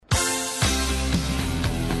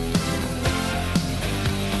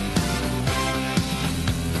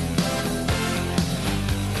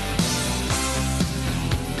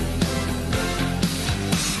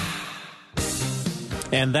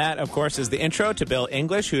And that, of course, is the intro to Bill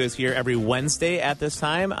English, who is here every Wednesday at this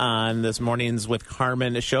time on this Mornings with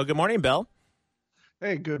Carmen show. Good morning, Bill.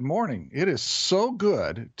 Hey, good morning. It is so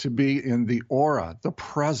good to be in the aura, the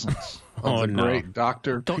presence of great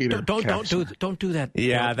Dr. Peter Capson. Don't do that.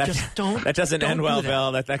 Yeah, that doesn't end well,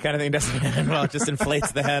 Bill. That kind of thing doesn't end well. It just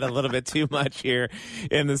inflates the head a little bit too much here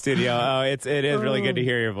in the studio. Oh, it is really good to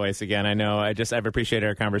hear your voice again. I know I've appreciated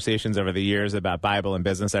our conversations over the years about Bible and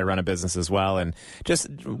business. I run a business as well, and just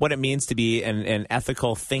what it means to be an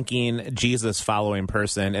ethical, thinking, Jesus-following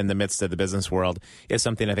person in the midst of the business world is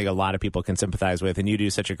something I think a lot of people can sympathize with, and you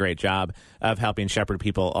do such a great job of helping shepherd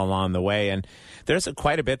people along the way. And there's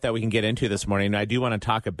quite a bit that we can get into this morning. I do want to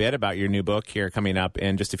talk a bit about your new book here coming up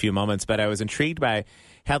in just a few moments, but I was intrigued by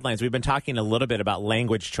headlines. We've been talking a little bit about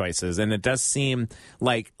language choices, and it does seem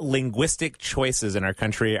like linguistic choices in our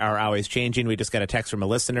country are always changing. We just got a text from a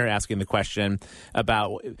listener asking the question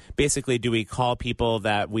about basically, do we call people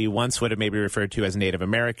that we once would have maybe referred to as Native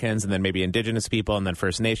Americans and then maybe Indigenous people and then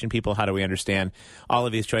First Nation people? How do we understand all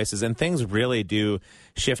of these choices? And things really do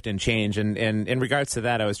shift and change. And in regards to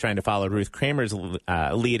that, I was trying to follow Ruth Kramer's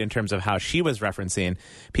lead in terms of how she was referencing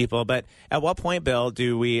people. But at what point, Bill,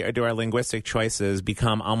 do our linguistic choices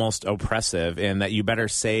become almost oppressive in that you better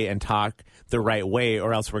say and talk the right way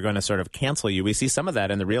or else we're going to sort of cancel you? We see some of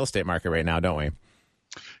that in the real estate market right now, don't we?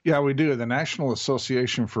 Yeah, we do. The National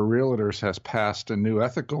Association for Realtors has passed a new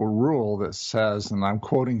ethical rule that says, and I'm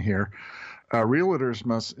quoting here, realtors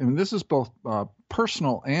must, and this is both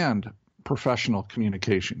personal and professional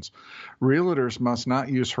communications. Realtors must not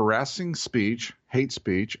use harassing speech, hate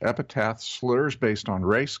speech, epithets, slurs based on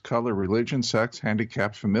race, color, religion, sex,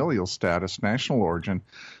 handicap, familial status, national origin,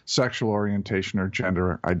 sexual orientation, or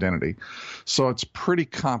gender identity. So it's pretty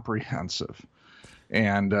comprehensive.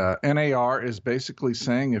 And NAR is basically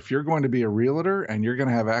saying if you're going to be a realtor and you're going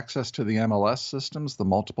to have access to the MLS systems, the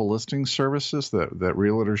multiple listing services that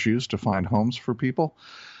realtors use to find homes for people,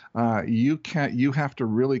 you have to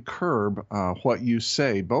really curb what you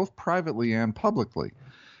say, both privately and publicly.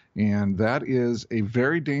 And that is a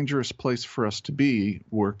very dangerous place for us to be.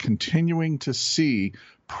 We're continuing to see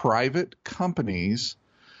private companies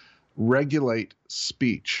regulate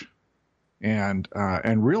speech and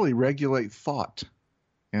really regulate thought.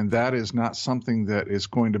 And that is not something that is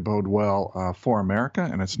going to bode well for America,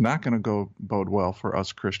 and it's not going to bode well for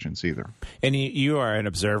us Christians either. And you are an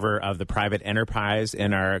observer of the private enterprise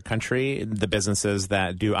in our country, the businesses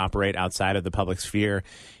that do operate outside of the public sphere.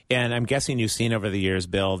 And I'm guessing you've seen over the years,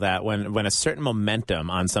 Bill, that when a certain momentum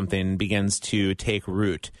on something begins to take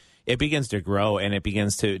root, it begins to grow and it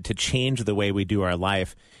begins to change the way we do our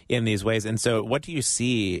life in these ways. And so what do you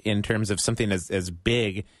see in terms of something as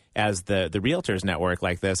big as the Realtors Network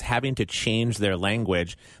like this having to change their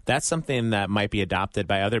language? That's something that might be adopted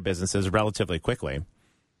by other businesses relatively quickly.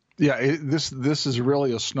 Yeah, this is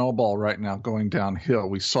really a snowball right now going downhill.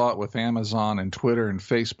 We saw it with Amazon and Twitter and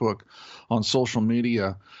Facebook on social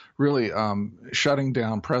media really shutting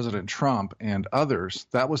down President Trump and others.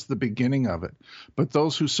 That was the beginning of it. But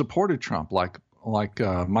those who supported Trump, like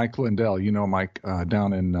Mike Lindell, Mike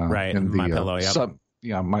down in in the My Pillow,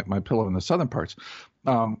 yep. My Pillow in the southern parts.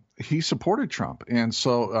 He supported Trump. And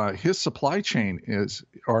so his supply chain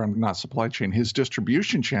his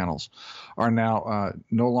distribution channels are now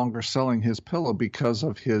no longer selling his pillow because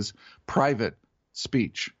of his private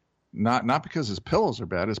speech. Not because his pillows are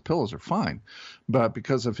bad, his pillows are fine, but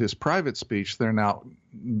because of his private speech, they're not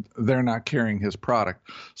carrying his product.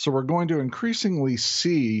 So we're going to increasingly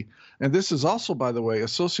see, and this is also, by the way,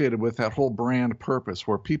 associated with that whole brand purpose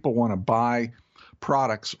where people want to buy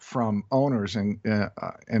products from owners and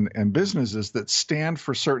businesses that stand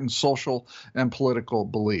for certain social and political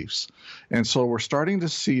beliefs. And so we're starting to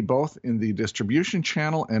see both in the distribution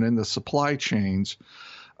channel and in the supply chains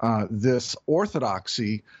this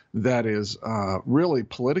orthodoxy that is really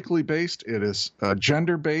politically based, it is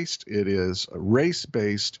gender based, it is race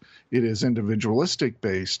based, it is individualistic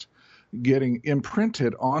based, getting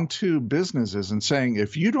imprinted onto businesses and saying,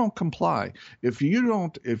 if you don't comply, if you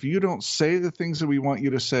don't say the things that we want you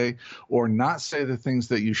to say or not say the things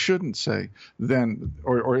that you shouldn't say, then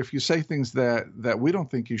or if you say things that we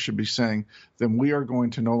don't think you should be saying, then we are going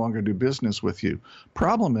to no longer do business with you.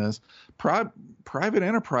 Problem is, private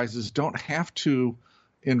enterprises don't have to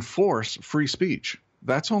enforce free speech.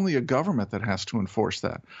 That's only a government that has to enforce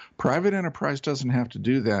that. Private enterprise doesn't have to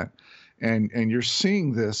do that. And you're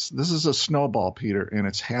seeing this. This is a snowball, Peter, and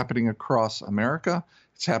it's happening across America.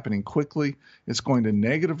 It's happening quickly. It's going to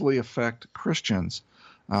negatively affect Christians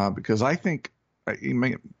because I think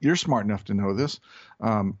you're smart enough to know this.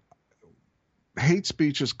 hate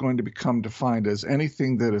speech is going to become defined as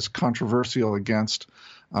anything that is controversial against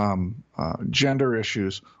gender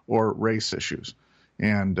issues or race issues.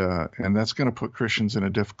 And that's going to put Christians in a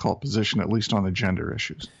difficult position, at least on the gender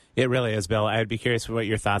issues. It really is, Bill. I'd be curious what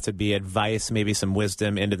your thoughts would be, advice, maybe some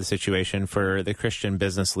wisdom into the situation for the Christian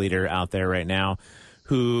business leader out there right now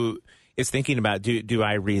who is thinking about, do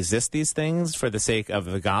I resist these things for the sake of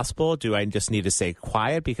the gospel? Do I just need to stay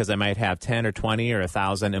quiet because I might have 10 or 20 or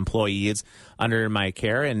 1,000 employees under my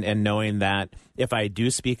care, and knowing that if I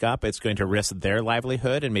do speak up, it's going to risk their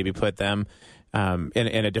livelihood and maybe put them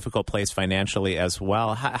in a difficult place financially as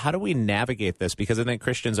well. How do we navigate this? Because I think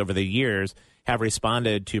Christians over the years have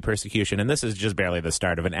responded to persecution, and this is just barely the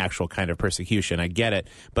start of an actual kind of persecution. I get it,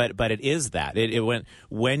 but it is that.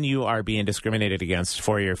 When you are being discriminated against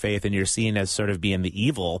for your faith and you're seen as sort of being the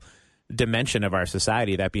evil dimension of our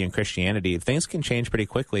society, that being Christianity, things can change pretty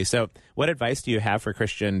quickly. So what advice do you have for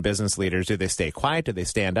Christian business leaders? Do they stay quiet? Do they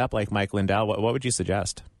stand up like Mike Lindell? What would you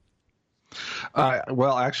suggest?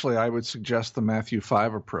 Well, actually, I would suggest the Matthew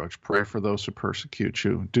 5 approach. Pray for those who persecute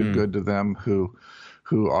you. Do good to them who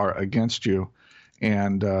are against you.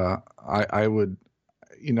 And I would,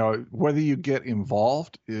 whether you get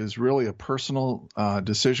involved is really a personal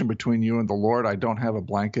decision between you and the Lord. I don't have a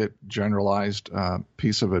blanket generalized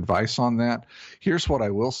piece of advice on that. Here's what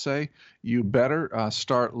I will say. You better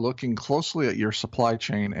start looking closely at your supply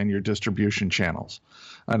chain and your distribution channels.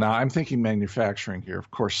 Now, I'm thinking manufacturing here.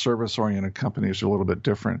 Of course, service-oriented companies are a little bit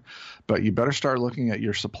different. But you better start looking at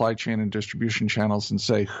your supply chain and distribution channels and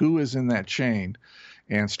say, who is in that chain?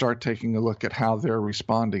 And start taking a look at how they're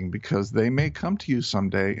responding, because they may come to you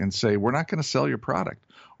someday and say, we're not going to sell your product,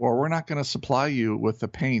 or we're not going to supply you with the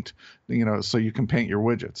paint, so you can paint your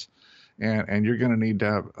widgets. And you're going to need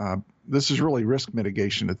to have, this is really risk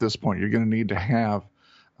mitigation at this point. You're going to need to have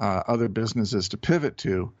other businesses to pivot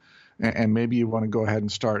to, and maybe you want to go ahead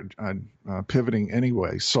and start pivoting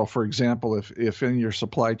anyway. So, for example, if in your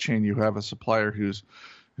supply chain you have a supplier who's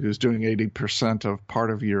doing 80% of part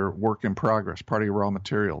of your work in progress, part of your raw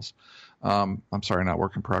materials. I'm sorry, not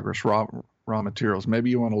work in progress, raw materials. Maybe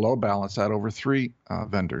you want to low balance that over 3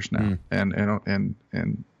 vendors now,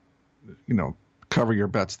 and cover your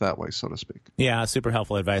bets that way, so to speak. Yeah, super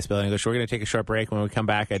helpful advice, Bill English. We're going to take a short break. When we come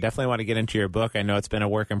back, I definitely want to get into your book. I know it's been a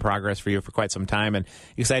work in progress for you for quite some time, and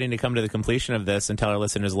exciting to come to the completion of this and tell our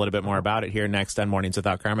listeners a little bit more about it here next on Mornings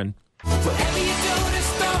Without Carmen. Whatever you do,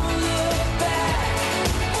 just don't look back.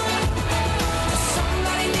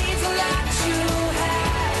 Somebody needs a lot you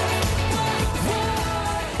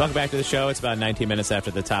have. Welcome back to the show. It's about 19 minutes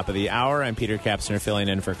after the top of the hour. I'm Peter Kapsner filling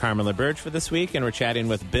in for Carmen LaBerge for this week, and we're chatting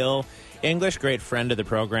with Bill English, great friend of the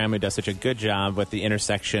program who does such a good job with the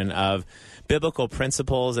intersection of biblical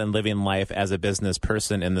principles and living life as a business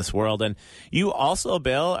person in this world. And you also,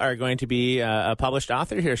 Bill, are going to be a published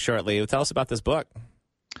author here shortly. Tell us about this book.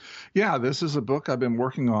 Yeah, this is a book I've been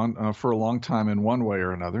working on for a long time in one way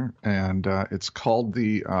or another, and it's called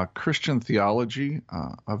The Christian Theology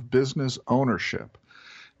of Business Ownership.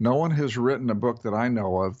 No one has written a book that I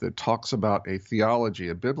know of that talks about a theology,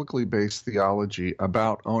 a biblically based theology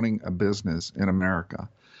about owning a business in America.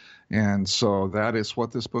 And so that is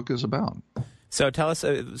what this book is about. So tell us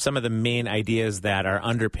some of the main ideas that are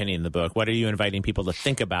underpinning the book. What are you inviting people to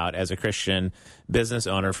think about as a Christian business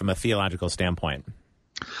owner from a theological standpoint?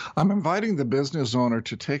 I'm inviting the business owner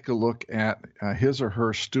to take a look at his or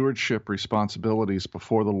her stewardship responsibilities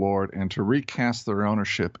before the Lord and to recast their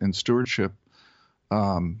ownership in stewardship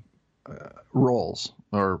roles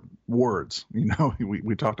or words.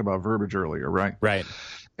 We talked about verbiage earlier, right? Right.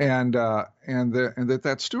 And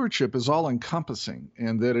that stewardship is all encompassing,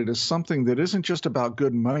 and that it is something that isn't just about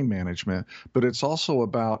good money management, but it's also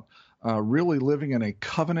about really living in a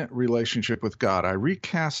covenant relationship with God. I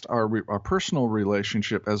recast our personal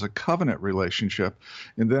relationship as a covenant relationship,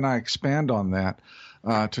 and then I expand on that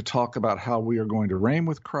to talk about how we are going to reign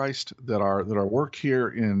with Christ, that our work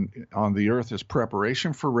here on the earth is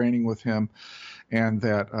preparation for reigning with Him, and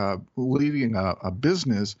that leading a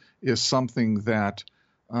business is something that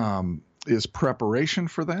is preparation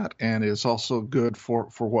for that and is also good for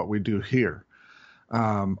what we do here.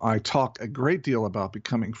 I talk a great deal about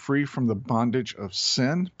becoming free from the bondage of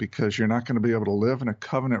sin, because you're not going to be able to live in a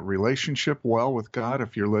covenant relationship well with God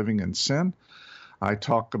if you're living in sin. I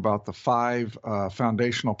talk about the 5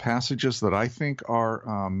 foundational passages that I think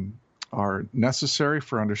are necessary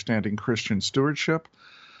for understanding Christian stewardship.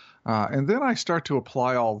 And then I start to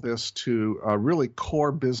apply all this to really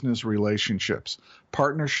core business relationships,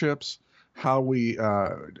 partnerships, how we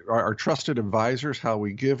are trusted advisors, how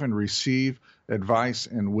we give and receive advice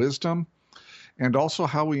and wisdom, and also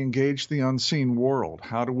how we engage the unseen world.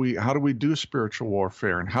 How do we do spiritual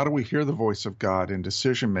warfare, and how do we hear the voice of God in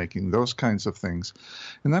decision making, those kinds of things.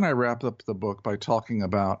 And then I wrap up the book by talking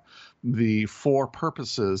about the 4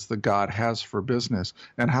 purposes that God has for business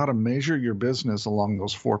and how to measure your business along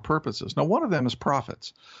those 4 purposes. Now, one of them is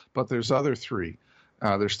profits, but there's other 3.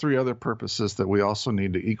 There's 3 other purposes that we also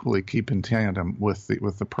need to equally keep in tandem with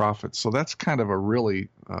the profits. So that's kind of a really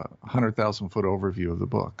 100,000-foot overview of the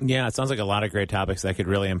book. Yeah, it sounds like a lot of great topics that could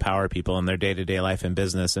really empower people in their day-to-day life and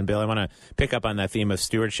business. And Bill, I want to pick up on that theme of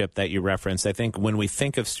stewardship that you referenced. I think when we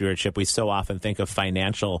think of stewardship, we so often think of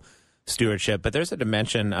financial stewardship, but there's a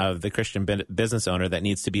dimension of the Christian business owner that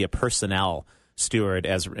needs to be a personnel steward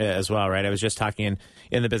as well, right? I was just talking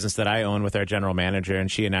in the business that I own with our general manager, and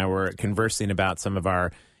she and I were conversing about some of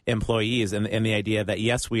our employees and the idea that,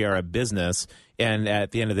 yes, we are a business, and at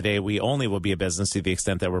the end of the day, we only will be a business to the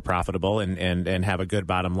extent that we're profitable and have a good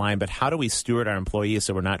bottom line. But how do we steward our employees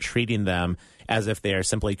so we're not treating them as if they are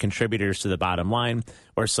simply contributors to the bottom line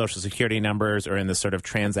or Social Security numbers or in this sort of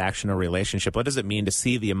transactional relationship? What does it mean to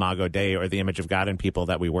see the imago Dei or the image of God in people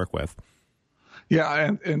that we work with?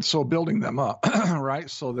 Yeah, and so building them up, right?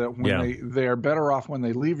 So that when they're better off when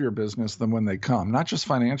they leave your business than when they come, not just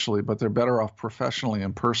financially, but they're better off professionally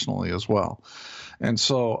and personally as well. And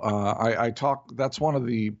so I talk. That's one of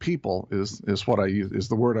the people is what I use, is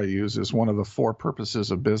the word I use, is one of the 4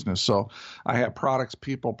 purposes of business. So I have products,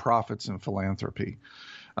 people, profits, and philanthropy,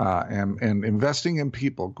 and investing in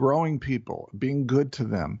people, growing people, being good to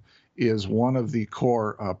them is one of the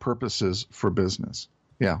core purposes for business.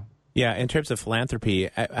 Yeah. Yeah, in terms of philanthropy,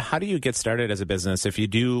 how do you get started as a business if you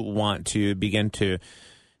do want to begin to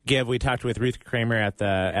give? We talked with Ruth Kramer at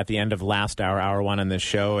the end of last hour 1 on this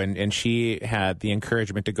show, and she had the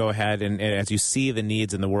encouragement to go ahead and as you see the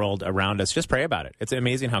needs in the world around us, just pray about it. It's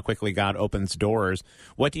amazing how quickly God opens doors.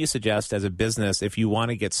 What do you suggest as a business if you want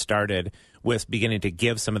to get started with beginning to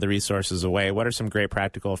give some of the resources away? What are some great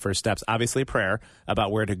practical first steps? Obviously, prayer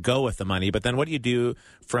about where to go with the money, but then what do you do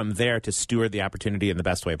from there to steward the opportunity in the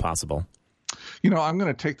best way possible? I'm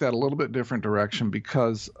going to take that a little bit different direction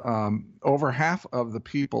because over half of the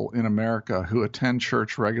people in America who attend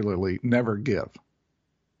church regularly never give.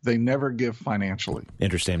 They never give financially.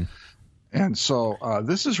 Interesting. And so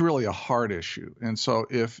this is really a heart issue. And so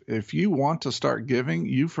if you want to start giving,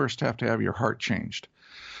 you first have to have your heart changed.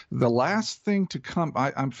 The last thing to come,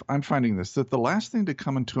 I'm finding this, that the last thing to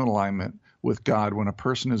come into alignment with God when a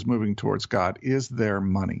person is moving towards God is their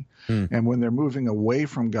money. And when they're moving away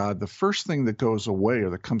from God, the first thing that goes away or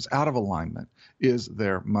that comes out of alignment is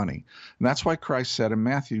their money. And that's why Christ said in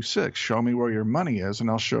Matthew 6, show me where your money is and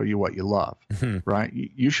I'll show you what you love, right?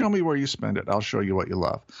 You show me where you spend it, I'll show you what you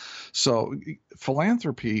love. So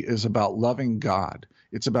philanthropy is about loving God.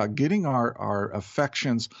 It's about getting our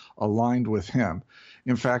affections aligned with Him.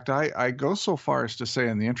 In fact, I go so far as to say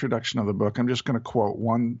in the introduction of the book, I'm just going to quote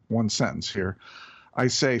one sentence here. I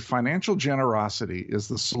say, financial generosity is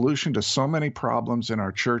the solution to so many problems in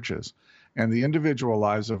our churches and the individual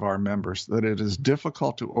lives of our members that it is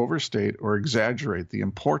difficult to overstate or exaggerate the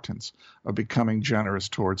importance of becoming generous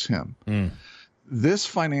towards Him. This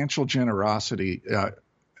financial generosity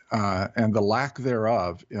and the lack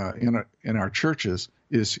thereof in our churches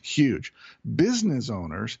is huge. Business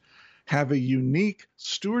owners have a unique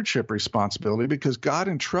stewardship responsibility because God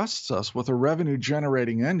entrusts us with a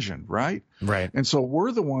revenue-generating engine, right? Right. And so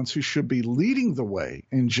we're the ones who should be leading the way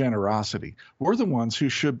in generosity. We're the ones who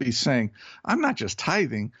should be saying, I'm not just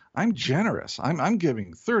tithing, I'm generous. I'm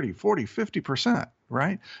giving 30, 40, 50%,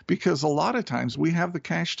 right? Because a lot of times we have the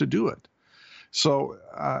cash to do it. So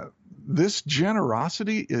this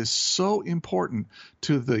generosity is so important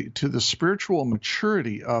to the spiritual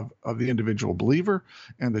maturity of the individual believer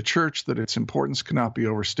and the church that its importance cannot be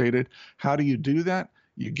overstated. How do you do that?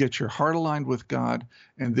 You get your heart aligned with God,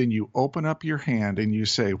 and then you open up your hand and you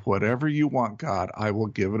say, whatever you want, God, I will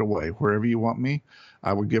give it away. Wherever you want me,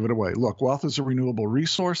 I will give it away. Look, wealth is a renewable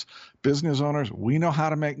resource. Business owners, we know how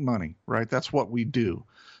to make money, right? That's what we do.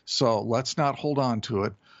 So let's not hold on to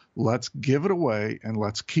it. Let's give it away and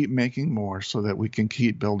let's keep making more so that we can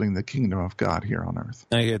keep building the kingdom of God here on earth.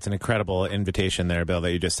 I think it's an incredible invitation there, Bill,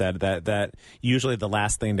 that you just said, that usually the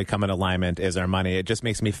last thing to come in alignment is our money. It just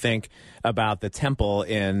makes me think about the temple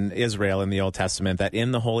in Israel in the Old Testament, that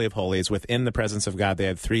in the Holy of Holies, within the presence of God, they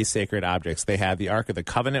had 3 sacred objects. They had the Ark of the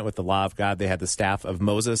Covenant with the law of God. They had the staff of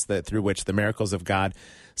Moses through which the miracles of God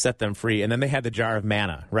set them free. And then they had the jar of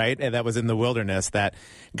manna, right? And that was in the wilderness that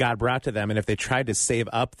God brought to them. And if they tried to save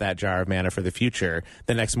up that jar of manna for the future,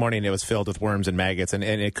 the next morning it was filled with worms and maggots and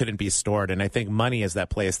it couldn't be stored. And I think money is that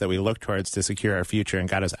place that we look towards to secure our future. And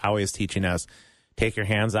God is always teaching us, take your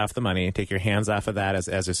hands off the money, take your hands off of that as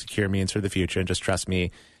a secure means for the future, and just trust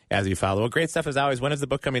me as you follow. Well, great stuff as always. When is the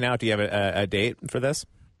book coming out? Do you have a date for this?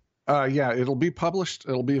 Yeah, it'll be published.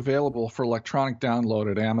 It'll be available for electronic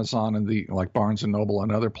download at Amazon and like Barnes & Noble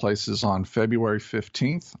and other places on February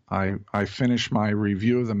 15th. I finish my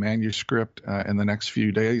review of the manuscript in the next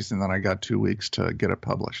few days, and then I got 2 weeks to get it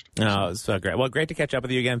published. Oh, so great. Well, great to catch up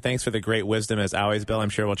with you again. Thanks for the great wisdom as always, Bill.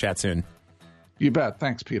 I'm sure we'll chat soon. You bet.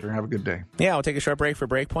 Thanks, Peter. Have a good day. Yeah, we'll take a short break for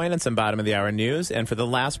Breakpoint and some bottom of the hour news. And for the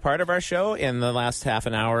last part of our show, in the last half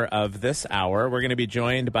an hour of this hour, we're going to be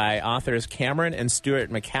joined by authors Cameron and Stuart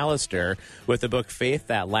McAllister with the book Faith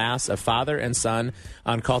That Lasts, A Father and Son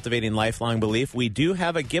on Cultivating Lifelong Belief. We do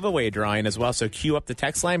have a giveaway drawing as well, so cue up the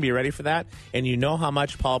text line. Be ready for that. And you know how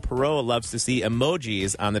much Paul Perot loves to see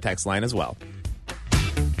emojis on the text line as well.